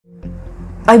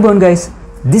Hi guys,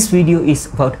 this video is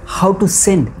about how to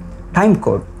send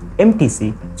timecode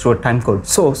MTC through a timecode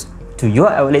source to your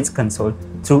Avolites console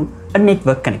through a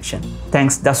network connection.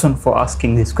 Thanks Dasun for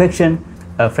asking this question,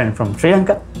 a friend from Sri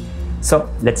Lanka. So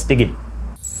let's dig in.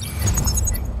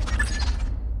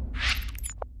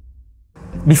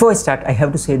 Before I start, I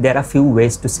have to say there are few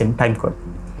ways to send timecode: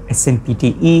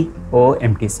 SMPTE or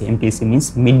MTC. MTC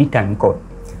means MIDI timecode.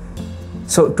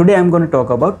 So today I'm going to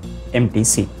talk about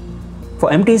MTC. For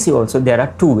MTC also there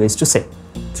are two ways to send: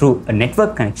 through a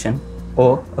network connection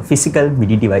or a physical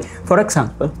MIDI device. For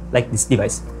example, like this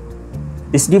device.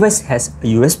 This device has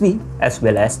a USB as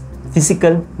well as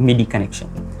physical MIDI connection.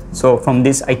 So from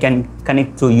this I can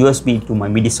connect through USB to my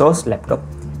MIDI source laptop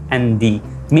and the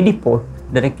MIDI port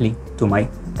directly to my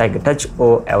Tiger Touch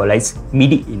or Avolites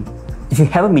MIDI in. If you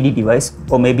have a MIDI device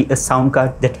or maybe a sound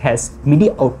card that has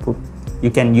MIDI output, you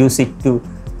can use it to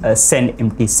send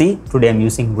MTC. Today I'm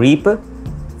using Reaper.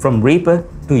 From Reaper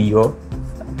to your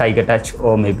Tiger Touch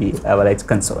or maybe Avolites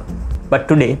console. But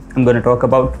today I'm going to talk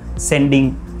about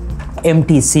sending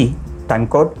MTC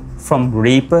timecode from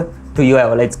Reaper to your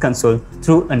Avolites console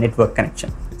through a network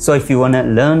connection. So if you want to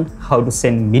learn how to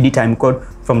send MIDI timecode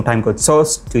from timecode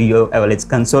source to your Avolites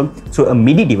console through a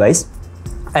MIDI device,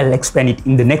 I'll explain it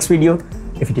in the next video.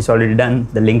 If it is already done,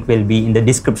 the link will be in the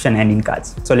description and in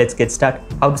cards. So let's get started.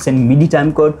 How to send MIDI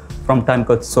timecode from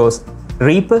timecode source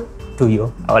Reaper to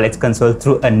your Avolites console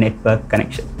through a network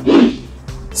connection.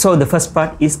 So the first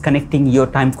part is connecting your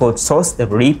timecode source, the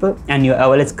Reaper, and your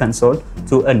Avolites console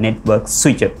through a network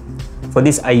switcher. For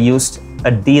this I used a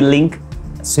D-Link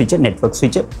switcher, network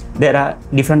switcher. There are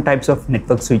different types of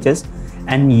network switches,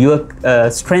 and your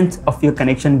strength of your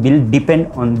connection will depend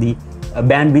on the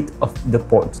bandwidth of the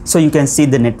ports. So you can see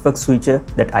the network switcher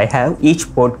that I have. Each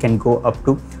port can go up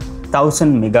to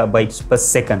 1000 megabytes per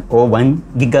second or 1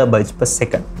 gigabytes per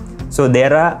second. So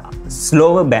there are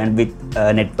slower bandwidth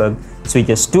network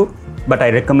switches too, but I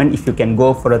recommend if you can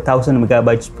go for 1000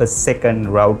 megabytes per second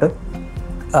router,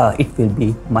 it will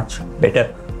be much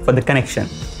better for the connection.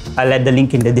 I'll add the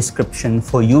link in the description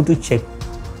for you to check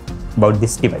about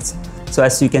this device. So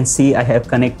as you can see, I have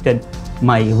connected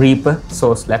my Reaper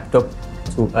source laptop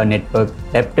through a network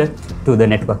adapter to the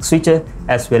network switcher,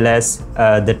 as well as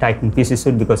the Titan PC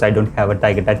suite, because I don't have a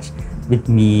Tiger Touch with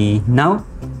me now.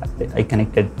 I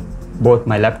connected both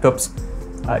my laptops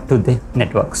to the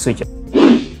network switcher.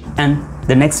 And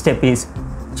the next step is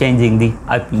changing the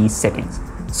IP settings.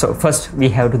 So first we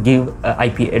have to give an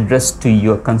IP address to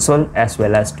your console as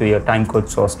well as to your timecode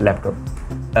source laptop.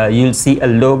 You'll see a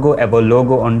logo, Avo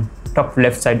logo on top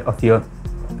left side of your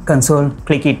console.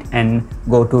 Click it and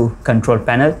go to control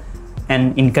panel,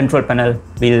 and in control panel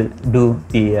we'll do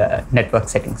the network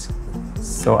settings.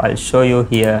 So I'll show you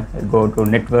here. I'll go to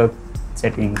network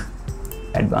settings,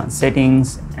 advanced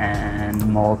settings, and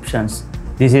more options.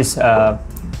 This is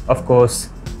of course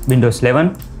Windows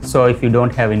 11. So if you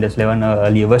don't have Windows 11 or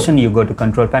earlier version, you go to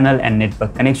control panel and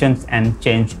network connections and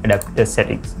change adapter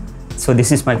settings. So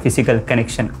this is my physical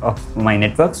connection of my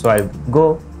network. So I'll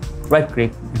go right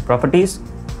click in properties,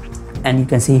 and you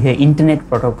can see here Internet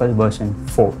Protocol version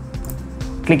 4.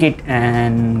 Click it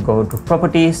and go to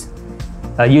properties.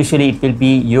 Usually it will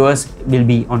be yours will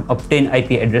be on obtain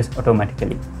IP address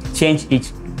automatically. Change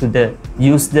it to the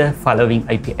use the following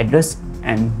IP address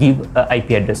and give a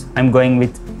IP address. I'm going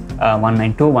with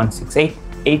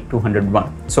 192.168.8.201.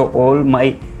 So all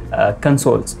my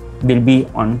consoles will be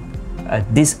on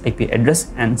this IP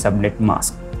address and subnet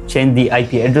mask. Change the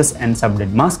IP address and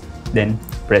subnet mask, then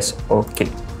press OK.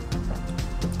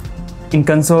 In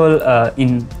console,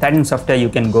 in Titan software, you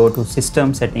can go to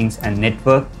system settings and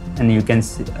network, and you can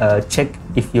check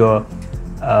if your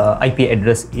IP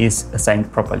address is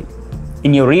assigned properly.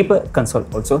 In your Reaper console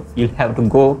also, you'll have to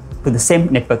go to the same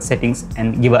network settings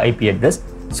and give an IP address.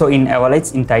 So in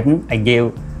Avolites, in Titan, I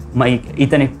gave my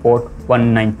Ethernet port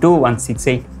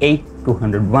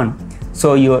 192.168.8.201.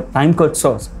 So your timecode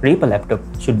source Reaper laptop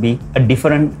should be a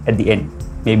different at the end,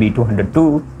 maybe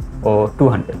 202 or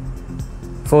 200.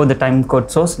 For the timecode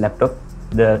source laptop,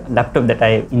 the laptop that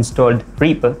I installed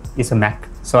Reaper is a Mac.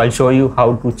 So I'll show you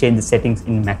how to change the settings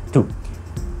in Mac too.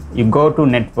 You go to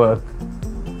network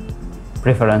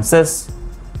preferences,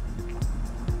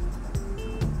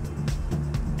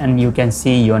 and you can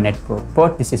see your network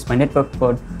port. This is my network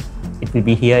port. It will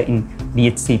be here in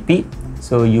DHCP.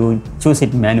 So you choose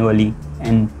it manually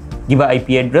and give an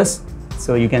IP address.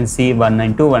 So you can see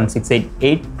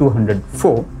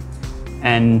 192.168.8.204,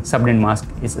 and subnet mask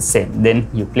is the same. Then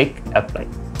you click apply.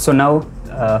 So now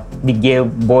we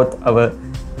gave both our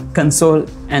console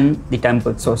and the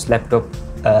timecode source laptop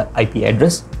IP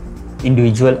address,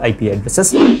 individual IP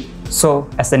addresses. So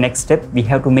as the next step, we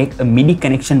have to make a MIDI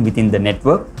connection within the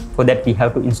network. For that, we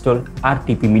have to install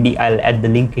RTP MIDI. I'll add the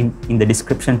link in the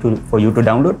description for you to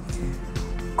download.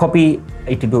 Copy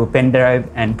it to a pen drive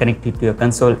and connect it to your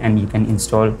console, and you can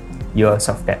install your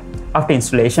software. After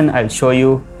installation, I'll show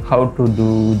you how to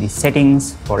do the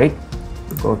settings for it.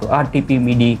 Go to RTP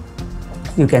MIDI.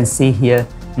 You can see here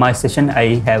my session.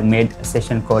 I have made a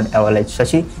session called Avolites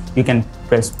Shashi. You can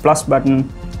press plus button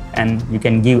and you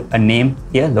can give a name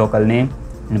here, local name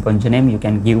and bunch name. You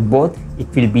can give both. It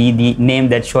will be the name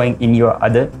that's showing in your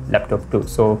other laptop too.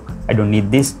 So I don't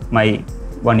need this. My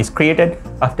one is created.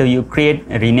 After you create,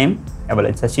 rename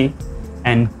Avolites Shashi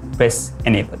and press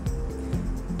enable.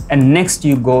 And next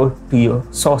you go to your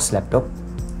source laptop,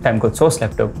 timecode source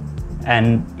laptop.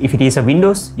 And if it is a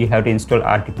Windows, you have to install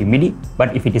RTP MIDI.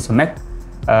 But if it is a Mac,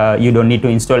 you don't need to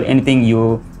install anything.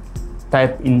 You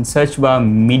type in search bar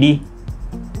MIDI,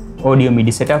 audio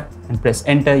MIDI setup, and press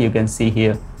enter. You can see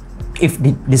here, if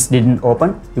this didn't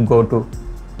open, you go to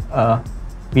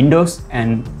Windows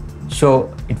and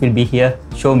it will be here,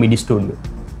 show MIDI Studio.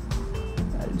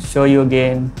 I'll show you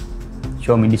again,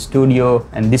 show MIDI Studio,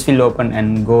 and this will open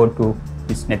and go to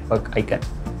this network icon.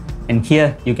 And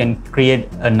here you can create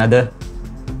another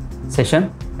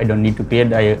session. I don't need to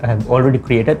create, I have already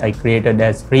created. I created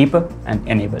as Reaper and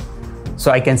enable.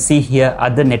 So I can see here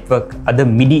other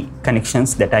MIDI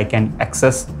connections that I can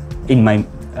access in my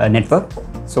network.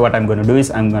 So what I'm going to do is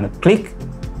I'm going to click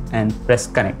and press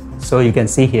connect. So you can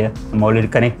see here I'm already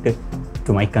connected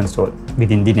to my console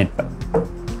within the network.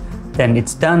 Then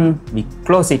it's done, we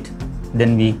close it,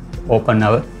 then we open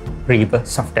our Reaper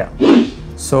software.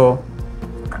 So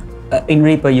in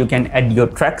Reaper you can add your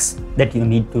tracks that you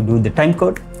need to do the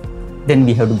timecode. Then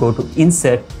we have to go to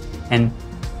insert and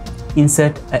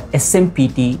insert a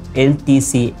SMPTE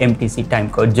LTC MTC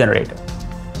timecode generator.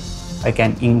 I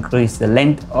can increase the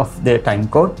length of the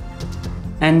timecode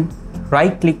and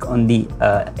right click on the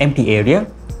empty area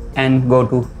and go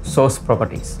to source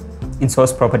properties. In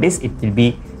source properties, it will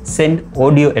be send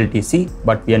audio LTC,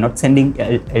 but we are not sending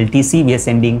LTC, we are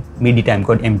sending MIDI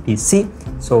timecode MTC.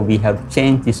 So we have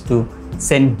changed this to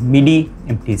send MIDI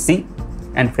MTC,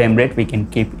 and frame rate we can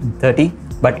keep in 30.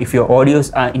 But if your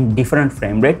audios are in different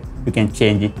frame rate, you can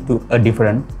change it to a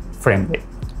different frame rate.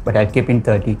 But I'll keep in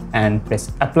 30 and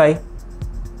press apply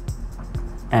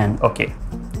and OK.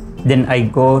 Then I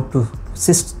go to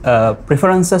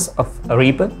preferences of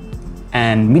Reaper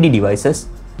and MIDI devices,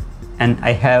 and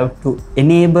I have to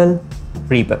enable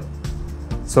Reaper.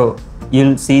 So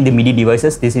you'll see the MIDI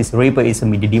devices. This is Reaper is a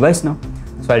MIDI device now.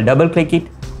 So I'll double click it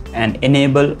and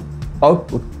enable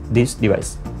output this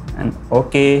device and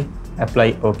OK,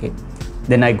 apply OK.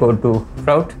 Then I go to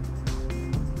route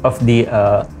of the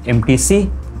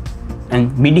MTC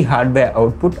and MIDI hardware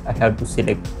output. I have to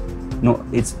select no,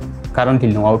 it's currently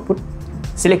no output.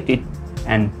 Select it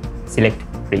and select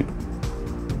Reaper.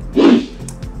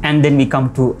 And then we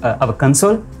come to our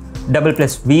console, double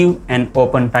press view and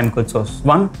open timecode source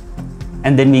 1,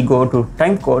 and then we go to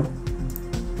timecode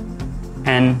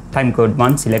and timecode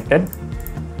 1 selected,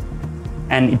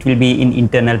 and it will be in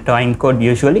internal timecode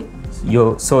usually.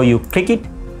 So you click it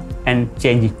and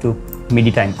change it to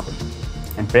MIDI timecode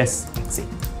and press exit.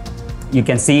 You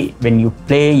can see when you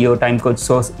play your timecode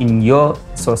source in your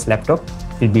source laptop,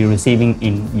 it will be receiving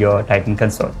in your Titan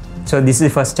console. So this is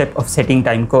the first step of setting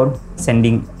timecode,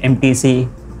 sending MTC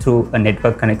through a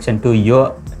network connection to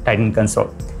your Titan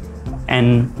console.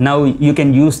 And now you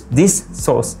can use this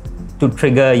source to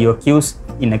trigger your cues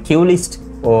in a cue list,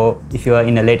 or if you are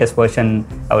in a latest version,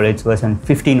 Avolites version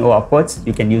 15 or upwards,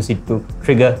 you can use it to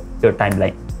trigger your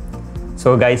timeline.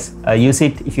 So guys, use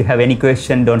it. If you have any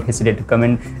question, don't hesitate to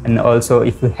comment. And also,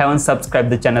 if you haven't subscribed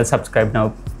the channel, subscribe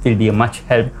now. It will be a much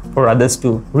help for others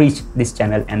to reach this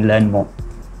channel and learn more.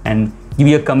 And give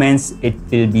your comments. It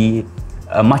will be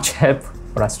a much help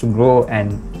for us to grow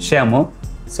and share more.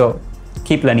 So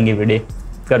keep learning every day.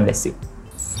 God bless you.